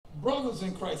brothers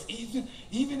in Christ,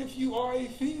 even if you are a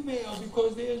female,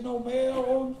 because there's no male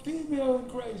or female in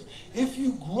Christ. If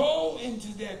you grow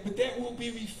into that, but that will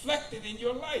be reflected in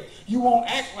your life. You won't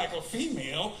act like a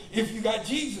female if you got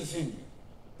Jesus in you.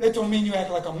 That don't mean you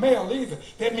act like a male either.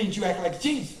 That means you act like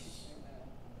Jesus.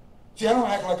 See, I don't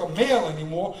act like a male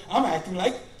anymore. I'm acting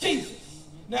like Jesus.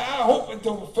 Now, I hope it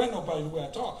don't offend nobody the way I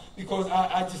talk, because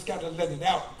I just got to let it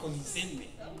out because it's in me.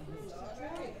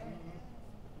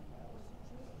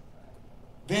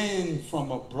 Then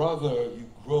from a brother, you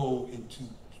grow into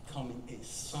becoming a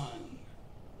son.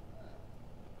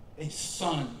 A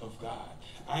son of God.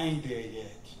 I ain't there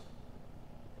yet.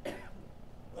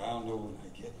 But I'll know when I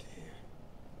get there.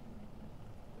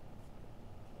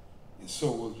 And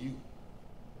so will you.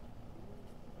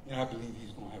 And I believe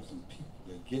he's going to have some people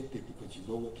that get there, because you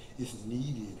know what? It's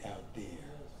needed out there.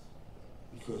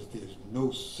 Because there's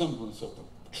no semblance of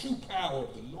the true power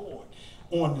of the Lord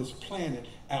on this planet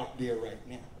out there right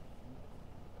now.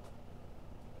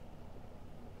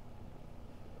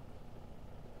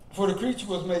 For the creature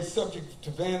was made subject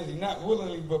to vanity, not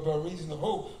willingly, but by reason of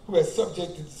hope, who has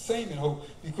subjected the same in hope,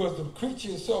 because the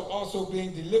creature itself also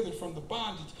being delivered from the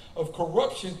bondage of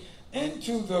corruption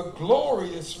into the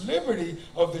glorious liberty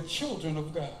of the children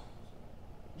of God.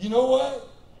 You know what?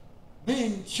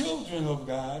 Being children of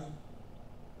God,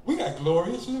 we got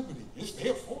glorious liberty. It's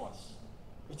there for us.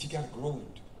 But you got to grow into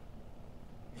it.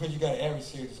 Because you got an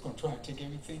adversary that's going to try to take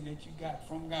everything that you got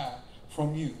from God,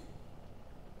 from you.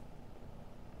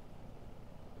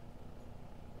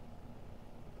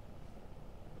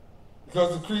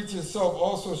 Because the creature itself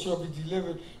also shall be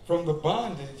delivered from the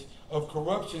bondage of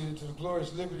corruption into the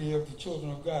glorious liberty of the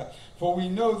children of God. For we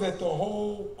know that the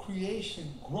whole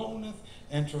creation groaneth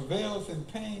and travaileth in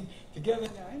pain together.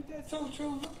 Now, ain't that so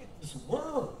true? Look at this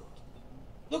world.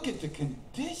 Look at the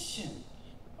condition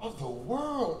of the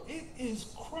world. It is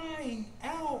crying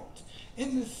out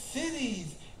in the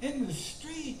cities, in the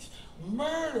streets,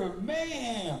 murder,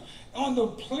 mayhem on the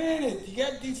planet. You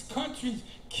got these countries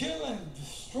killing,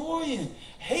 destroying,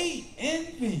 hate,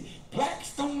 envy.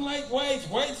 Blacks don't like whites,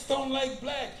 whites don't like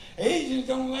blacks, Asians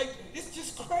don't like, it's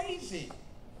just crazy.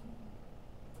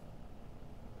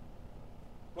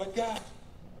 But God,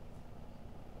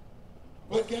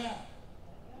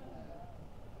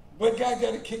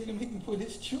 got a kingdom he can put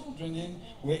his children in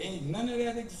where ain't none of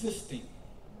that existing.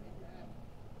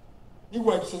 He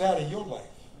wipes it out of your life.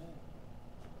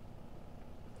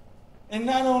 And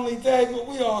not only that, but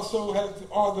we also have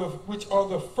which are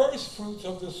the first fruits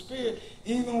of the Spirit,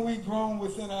 even we groan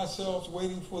within ourselves,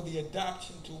 waiting for the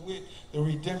adoption, to wit, the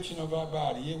redemption of our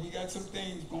body. Yeah, we got some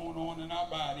things going on in our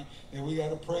body that we got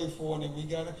to pray for, and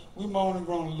that we moan and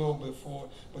groan a little bit for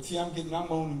it. But see, I'm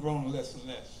moaning and groaning less and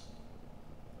less.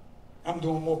 I'm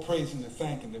doing more praising and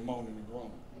thanking than moaning and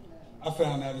groaning. I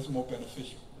found out it's more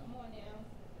beneficial.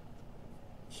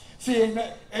 See, ain't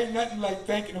nothing like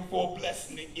thanking him for a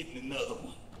blessing and getting another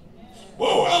one.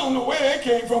 Whoa, I don't know where that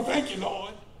came from. Thank you,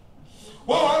 Lord.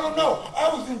 Whoa, I don't know. I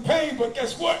was in pain, but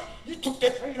guess what? You took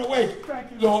that pain away.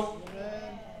 Thank you, Lord.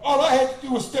 All I had to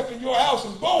do was step in your house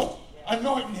and boom,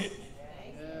 anointing hit me.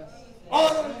 All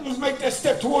I had to do was make that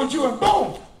step towards you and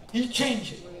boom, he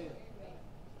changed it.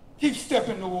 Keep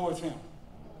stepping towards him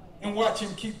and watch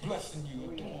him keep blessing you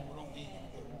and doing what on me.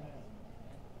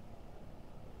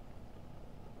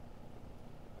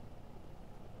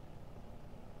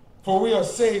 For we are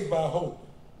saved by hope.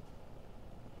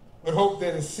 But hope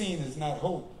that is seen is not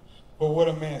hope. But what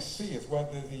a man seeth, why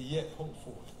does he yet hope for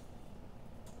it?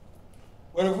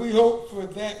 But if we hope for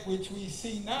that which we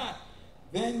see not,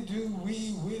 then do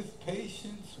we with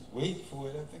patience wait for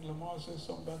it. I think Lamar said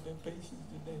something about that patience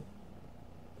today.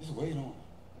 Just wait on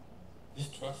it.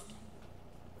 Just trust him.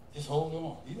 Just hold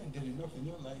on. He done did enough in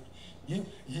your life.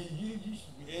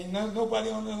 Ain't nobody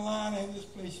on the line in this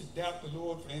place should doubt the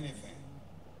Lord for anything.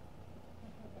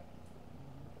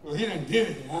 Well, he done did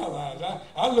it in our lives.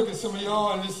 I look at some of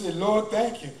y'all and just say, Lord,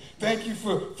 thank you. Thank you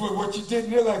for what you did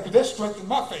in their life, because that strengthened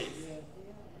my faith.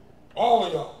 All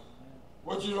of y'all.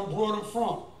 What you done brought them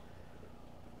from.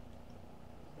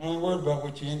 I ain't worried about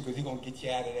what you're in, because he's going to get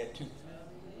you out of that too.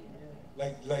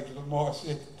 Like Lamar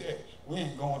said today, we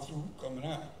ain't going through, we're coming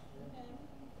out.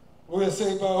 We're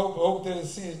saved by hope, but hope that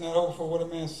is seen is not hope for what a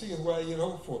man seeth, why yet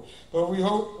hope for it. But we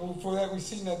hope for that we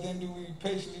see not, then do we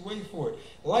patiently wait for it.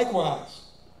 Likewise,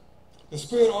 the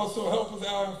Spirit also helpeth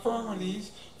our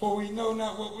infirmities, for we know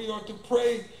not what we ought to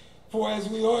pray for as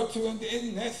we ought to. And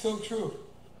isn't that so true?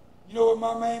 You know what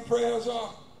my main prayers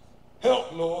are?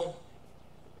 Help, Lord.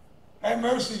 Have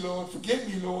mercy, Lord. Forgive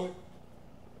me, Lord.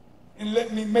 And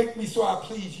make me so I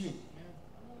please you.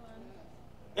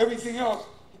 Everything else,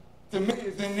 to me,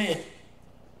 is in there.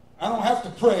 I don't have to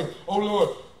pray, oh Lord,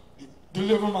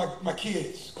 deliver my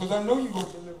kids, because I know you're going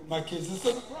to deliver my kids. It's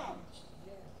a promise.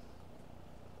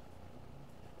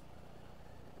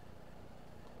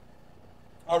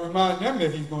 I remind them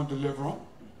that he's going to deliver them.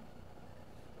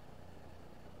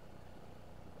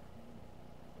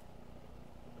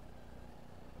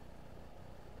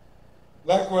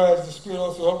 Likewise, the Spirit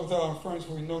also helpeth our infirmities,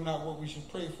 for we know not what we should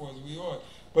pray for as we ought.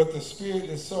 But the Spirit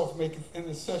itself maketh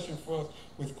intercession for us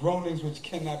with groanings which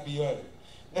cannot be uttered.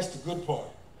 That's the good part.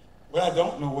 Well, I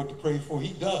don't know what to pray for.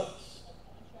 He does.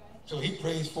 So he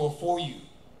prays for you.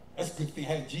 That's a good thing,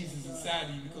 having Jesus inside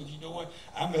of you, because you know what?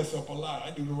 I mess up a lot.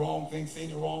 I do the wrong thing, say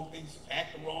the wrong things,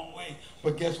 act the wrong way.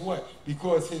 But guess what?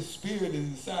 Because his Spirit is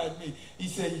inside me, he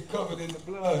said he's covered in the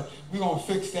blood. We're going to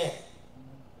fix that.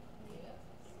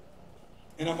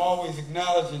 And I'm always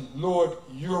acknowledging, Lord,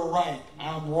 you're right,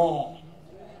 I'm wrong.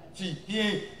 See,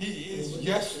 he is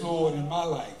yes, Lord, in my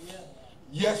life.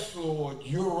 Yes, Lord,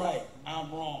 you're right,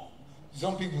 I'm wrong.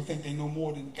 Some people think they know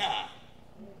more than God.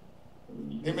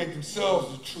 They make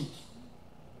themselves the truth.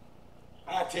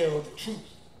 I tell the truth.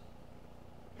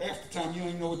 Half the time you don't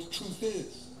even know what the truth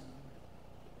is.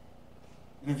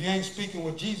 And if you ain't speaking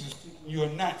what Jesus, you're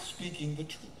not speaking the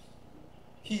truth.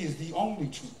 He is the only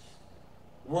truth.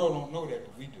 The world don't know that,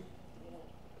 but we do.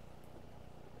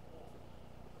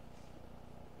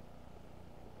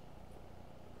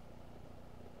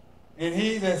 And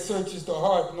he that searches the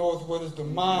heart knoweth what is the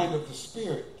mind of the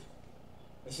Spirit.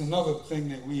 That's another thing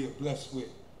that we are blessed with.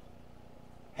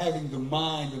 Having the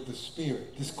mind of the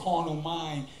Spirit. This carnal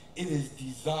mind, it is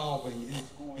dissolving, it is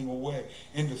going away.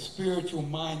 And the spiritual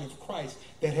mind of Christ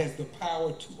that has the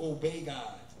power to obey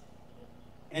God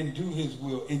and do his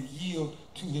will and yield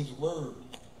to his word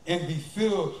and be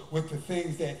filled with the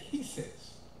things that he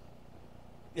says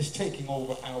is taking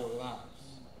over our lives.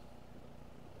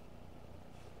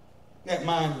 That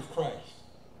mind of Christ.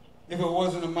 If it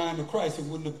wasn't a mind of Christ, it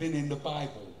wouldn't have been in the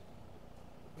Bible.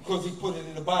 Because he put it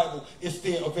in the Bible, it's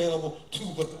there available to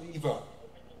the believer.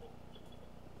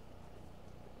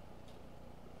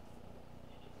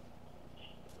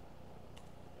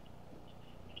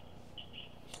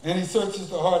 And he searches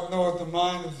the heart, knoweth the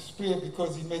mind of the Spirit,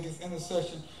 because he maketh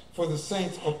intercession for the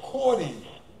saints according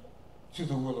to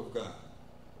the will of God.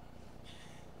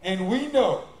 And we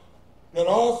know that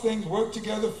all things work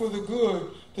together for the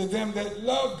good to them that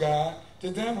love God, to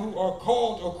them who are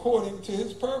called according to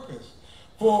his purpose.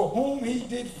 For whom he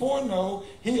did foreknow,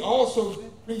 he also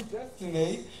did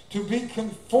predestinate to be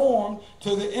conformed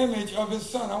to the image of his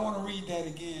Son. I want to read that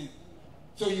again,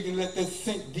 so you can let that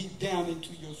sink deep down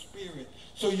into your spirit,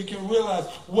 so you can realize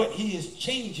what he is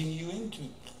changing you into,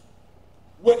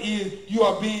 what you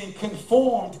are being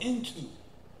conformed into.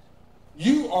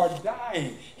 You are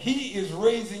dying. He is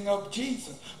raising up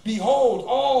Jesus. Behold,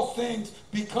 all things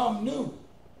become new.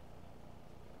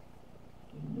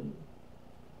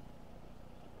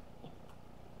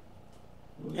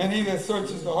 And he that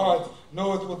searches the heart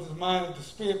knoweth what is the mind of the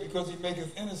Spirit, because he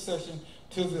maketh intercession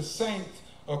to the saints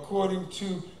according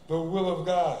to the will of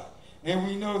God. And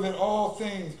we know that all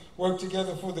things work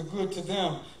together for the good to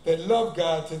them that love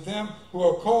God, to them who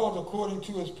are called according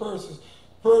to his purpose,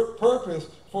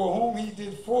 for whom he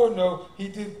did foreknow, he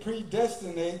did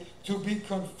predestinate to be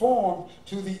conformed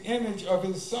to the image of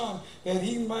his Son, that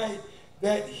he might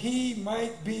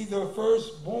be the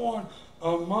firstborn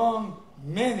among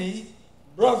many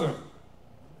brethren.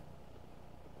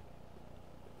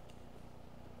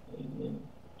 Amen.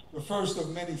 The first of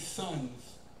many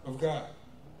sons of God.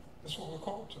 That's what we're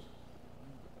called to.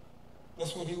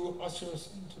 That's what he will usher us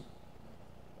into.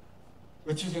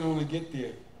 But you can only get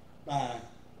there by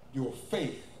your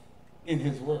faith in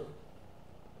his word.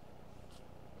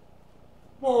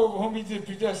 Moreover, whom he did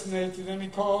predestinate, to them he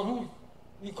called whom?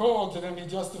 He called, to them he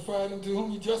justified, and to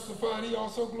whom he justified he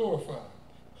also glorified.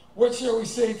 What shall we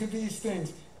say to these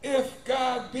things? If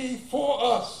God be for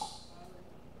us,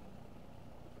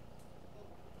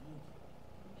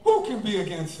 who can be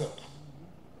against us?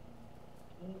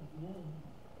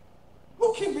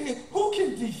 Who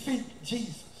can defeat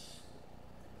Jesus?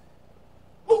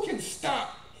 Who can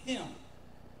stop him?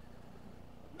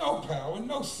 No power,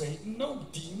 no Satan, no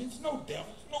demons, no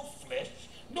devils, no flesh,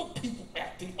 no people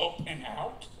acting up and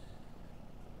out.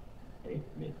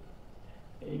 Amen.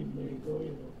 Amen. Go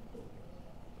ahead.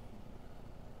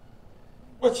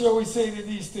 What shall we say to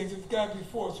these things? If God be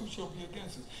for us, who shall be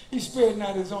against us? He spared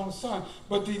not his own Son,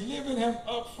 but delivered him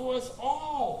up for us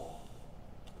all.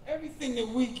 Everything that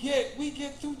we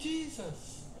get through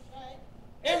Jesus.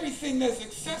 Everything that's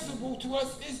accessible to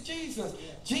us is Jesus.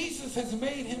 Jesus has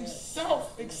made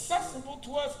himself accessible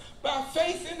to us by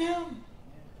faith in him.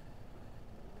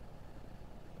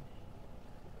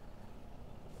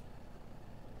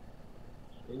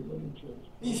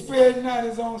 He spared not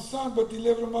his own son, but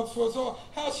delivered him up for us all.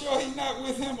 How shall he not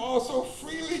with him also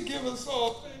freely give us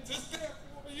all things? It's there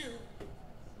for you.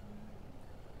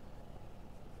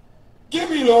 Give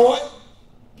me, Lord.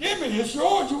 Give me. It's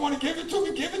yours. You want to give it to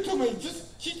me? Give it to me.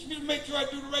 Just teach me to make sure I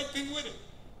do the right thing with it.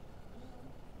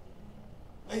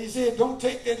 Like he said, don't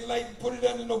take that light and put it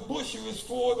under no bushel. It's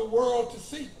for the world to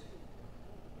see.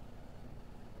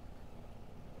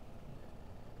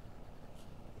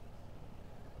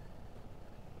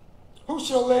 Who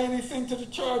shall lay anything to the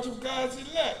charge of God's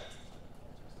elect?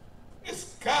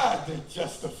 It's God that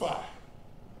justifies.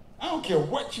 I don't care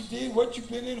what you did, what you've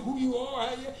been in, who you are,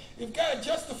 how you. If God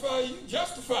justifies you,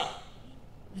 justify.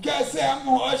 If God say, I'm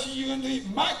going to usher you into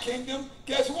my kingdom,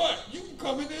 guess what? You can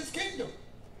come into his kingdom.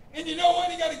 And you know what?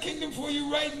 He got a kingdom for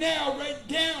you right now, right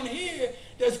down here,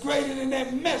 that's greater than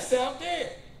that mess out there.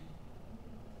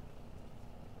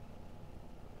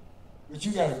 But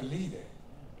you got to believe that.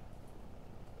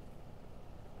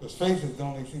 Because faith is the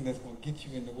only thing that's going to get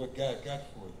you into what God got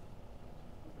for you.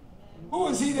 Who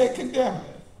is he that condemneth?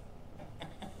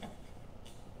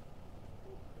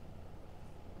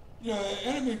 You know, the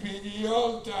enemy being here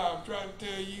all the time trying to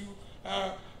tell you,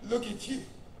 look at you.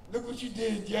 Look what you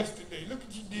did yesterday. Look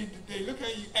what you did today. Look how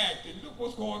you acted. Look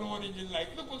what's going on in your life.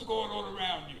 Look what's going on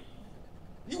around you.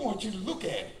 He wants you to look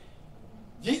at it.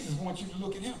 Jesus wants you to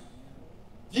look at him.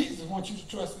 Jesus wants you to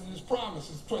trust in his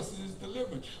promises, trust in his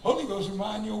deliverance. Holy Ghost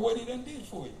remind you of what he done did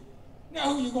for you.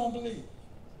 Now who you going to believe?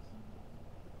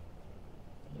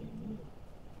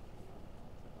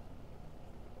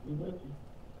 We with you.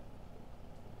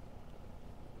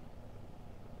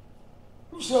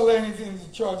 Who shall lay anything in the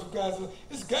charge of God?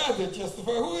 It's God that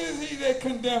justifies. Who is he that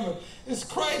condemneth? It's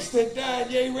Christ that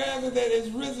died, yea, rather that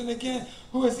is risen again,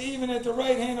 who is even at the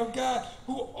right hand of God,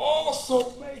 who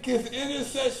also maketh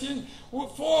intercession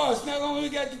for us. Not only we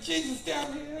got the Jesus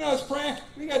down here in us praying,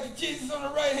 we got the Jesus on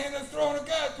the right hand of the throne of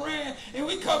God praying, and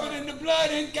we covered in the blood,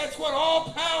 and guess what? All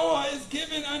power is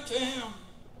given unto him.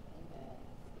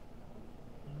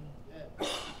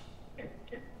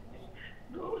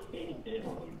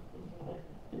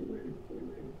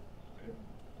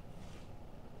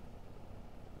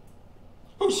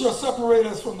 Who shall separate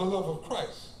us from the love of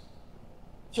Christ?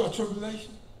 Shall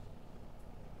tribulation?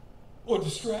 Or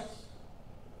distress?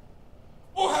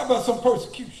 Or how about some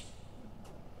persecution?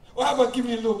 Or how about give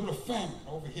me a little bit of famine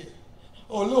over here?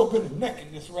 Or a little bit of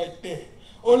nakedness right there?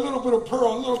 Or a little bit of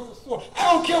pearl, a little bit of sword.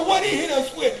 I don't care what he hit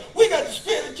us with. We got the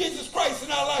Spirit of Jesus Christ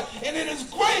in our life, and it is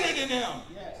greater than him.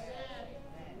 Yes.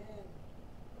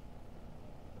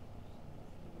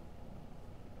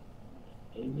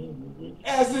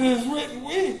 As it is written,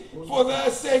 for thy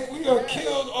sake, we are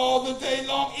killed all the day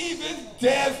long. Even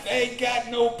death ain't got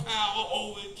no power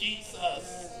over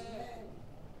Jesus.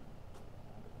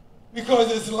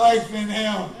 Because it's life in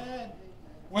him.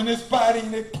 When this body,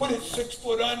 and they put it 6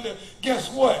 foot under, guess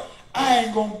what? I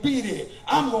ain't going to be there.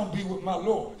 I'm going to be with my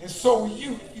Lord. And so are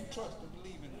you, if you trust and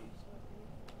believe in him.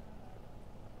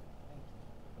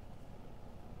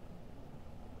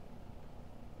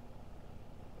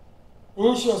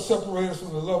 Who shall separate us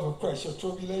from the love of Christ? Shall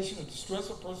tribulation or distress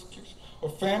or persecution or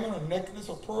famine or nakedness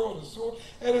or peril or sword?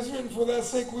 It is written, for that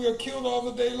sake we are killed all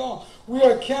the day long. We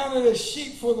are counted as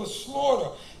sheep for the slaughter.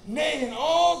 Nay, in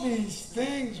all these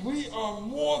things we are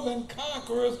more than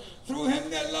conquerors through him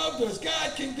that loved us.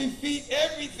 God can defeat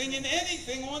everything and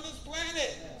anything on this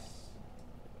planet.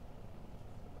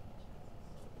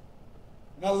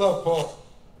 And I love Paul.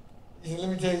 He said, let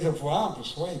me tell you something, for I'm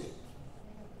persuaded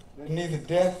that neither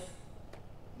death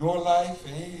nor life,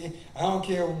 I don't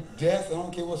care death, I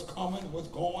don't care what's coming, what's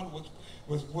going,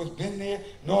 what's been there,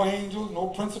 no angels, no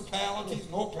principalities,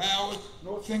 no powers,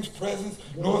 no things present,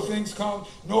 no things come,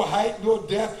 no height, no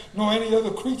depth, nor any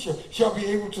other creature shall be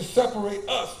able to separate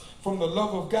us from the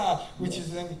love of God which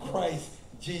is in Christ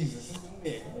Jesus. Isn't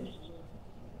it?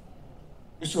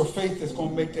 It's your faith that's going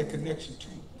to make that connection to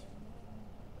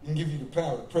it and give you the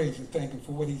power to praise and thank him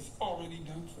for what he's already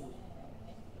done for you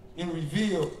and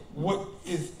reveal what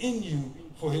is in you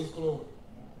for his glory.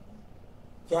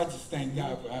 So I just thank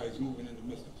God for how he's moving in the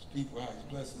midst of his people, how he's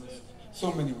blessing us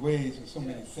so many ways and so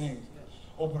many things.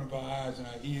 Open up our eyes and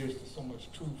our ears to so much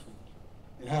truth,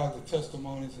 and how the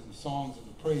testimonies and the songs and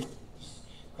the praise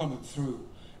coming through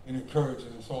and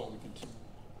encouraging us all to continue.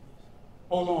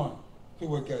 Hold on to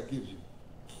what God gives you.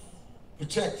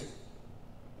 Protect it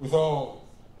with all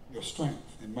your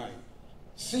strength and might.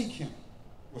 Seek him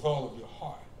with all of your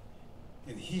heart,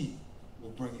 and he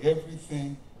will bring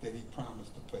everything that he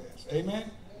promised to pass. Amen?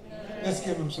 Amen. Let's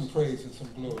give him some praise and some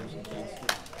glory and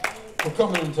thanksgiving for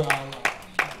coming into our lives,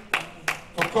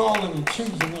 for calling and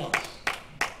choosing us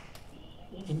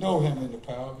to know him in the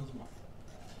power of his might.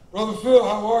 Brother Phil,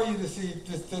 how are you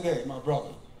today, my brother?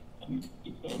 I'm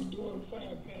doing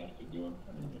fine, Pastor. Doing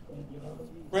fine. Thank you.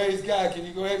 Hallelujah. Praise God. Can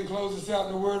you go ahead and close us out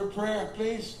in a word of prayer,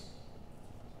 please?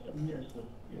 Yes, sir.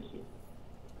 Yes, sir.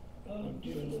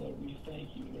 Dear Lord, we thank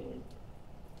you, Lord.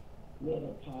 What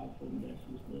a powerful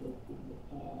message. What a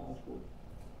powerful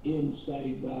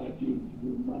insight, God. You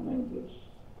remind us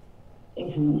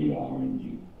of who we are in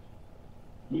you.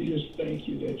 We just thank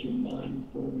you that you're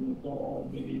mindful and it's all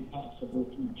made possible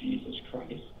through Jesus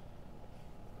Christ.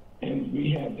 And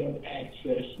we have that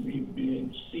access. We've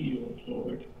been sealed,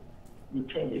 Lord. We're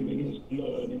covered in his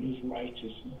blood and his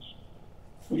righteousness.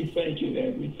 We thank you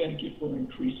that. We thank you for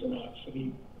increasing our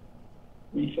faith.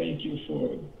 We thank you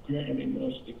for granting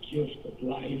us the gift of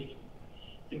life,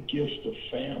 the gift of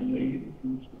family, the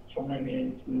gift of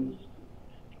finances,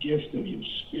 the gift of your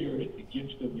spirit, the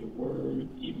gift of your word,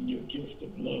 even your gift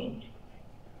of love.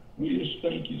 We just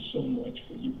thank you so much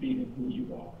for you being who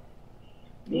you are.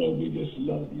 Lord, we just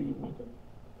love you with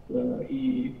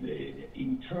the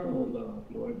eternal love,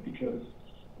 Lord, because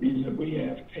we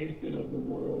have tasted of the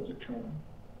world to come,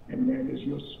 and that is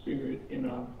your spirit in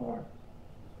our hearts.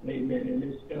 Amen. And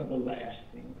it's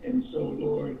everlasting. And so,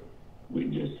 Lord, we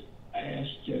just ask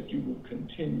that you will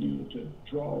continue to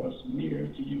draw us near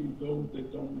to you, those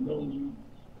that don't know you.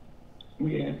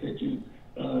 We ask that you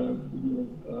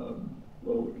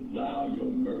will allow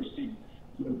your mercy,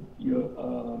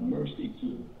 your mercy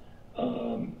to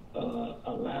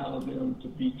allow them to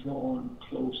be drawn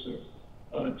closer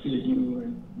to you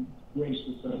and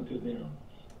gracious unto them.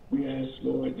 We ask,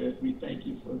 Lord, that we thank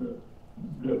you for the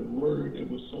word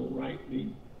that was so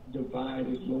rightly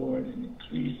divided, Lord, and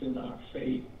increasing our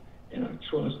faith and our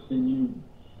trust in you.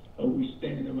 We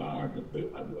stand in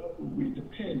we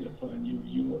depend upon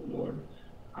you, Lord,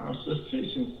 our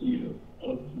sufficiency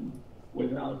of you.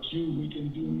 Without you, we can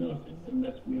do nothing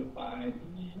unless we abide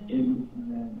in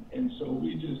you. And so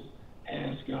we just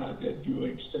ask, God, that you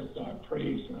accept our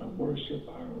praise and our worship,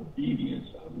 our obedience,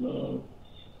 our love,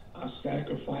 our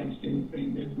sacrifice,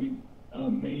 anything that we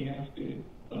may have to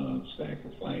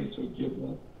sacrifice or give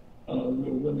up,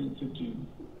 we're willing to do.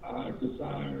 Our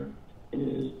desire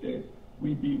is that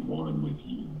we be one with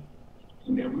you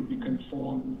and that we be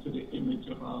conformed to the image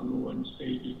of our Lord and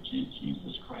Savior,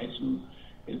 Jesus Christ, who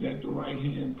is at the right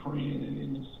hand praying and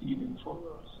interceding for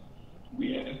us.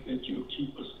 We ask that you'll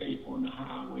keep us safe on the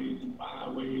highways and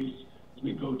byways as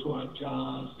we go to our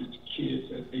jobs, as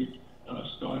kids, as they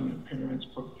starting their parents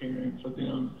preparing for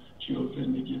them,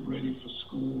 children to get ready for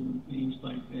school and things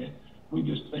like that. We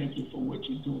just thank you for what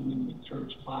you're doing in the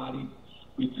church body.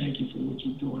 We thank you for what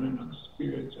you're doing in our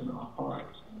spirits and our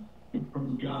hearts. We pray,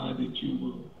 God, that you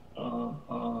will,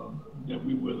 that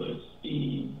we will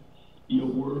esteem your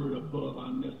word above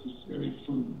our necessary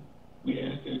food. We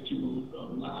ask that you will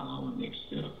allow and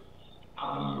accept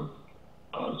our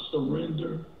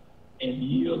surrender and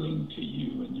yielding to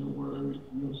you and your word,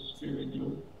 your spirit,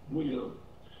 your will,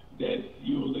 that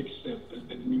you will accept us,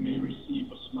 that we may receive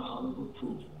a smile of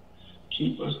approval.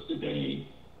 Keep us today,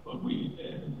 but we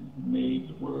made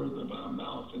the words of our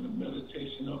mouth and the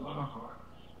meditation of our heart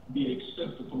be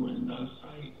acceptable in thy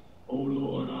sight, O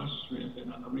Lord, our strength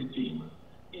and our Redeemer.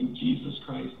 In Jesus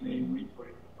Christ's name we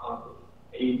pray.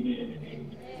 Amen and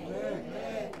amen.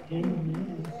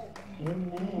 Amen.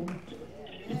 Amen.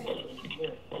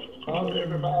 Call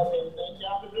everybody and thank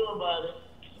y'all for doing about it.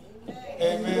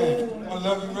 Amen. I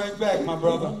love you right back, my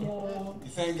brother. We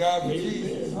thank God for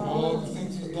Jesus, for all the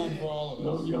things he's done for all of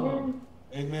us.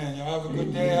 Amen. Y'all have a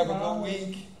good day. Have a good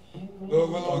week. Lord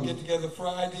willing, we'll get together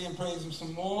Friday and praise him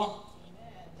some more.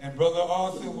 And Brother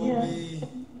Arthur will be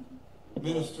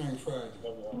ministering Friday.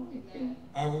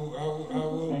 I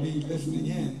will be listening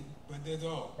in, but that's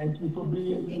all. Thank you for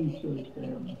being in church,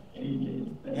 family.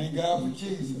 Amen. Thank God for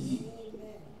Jesus.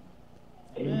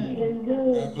 Amen.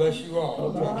 God bless you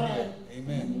all. Take care.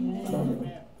 Amen.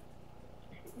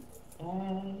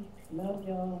 Bye. Love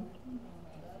y'all.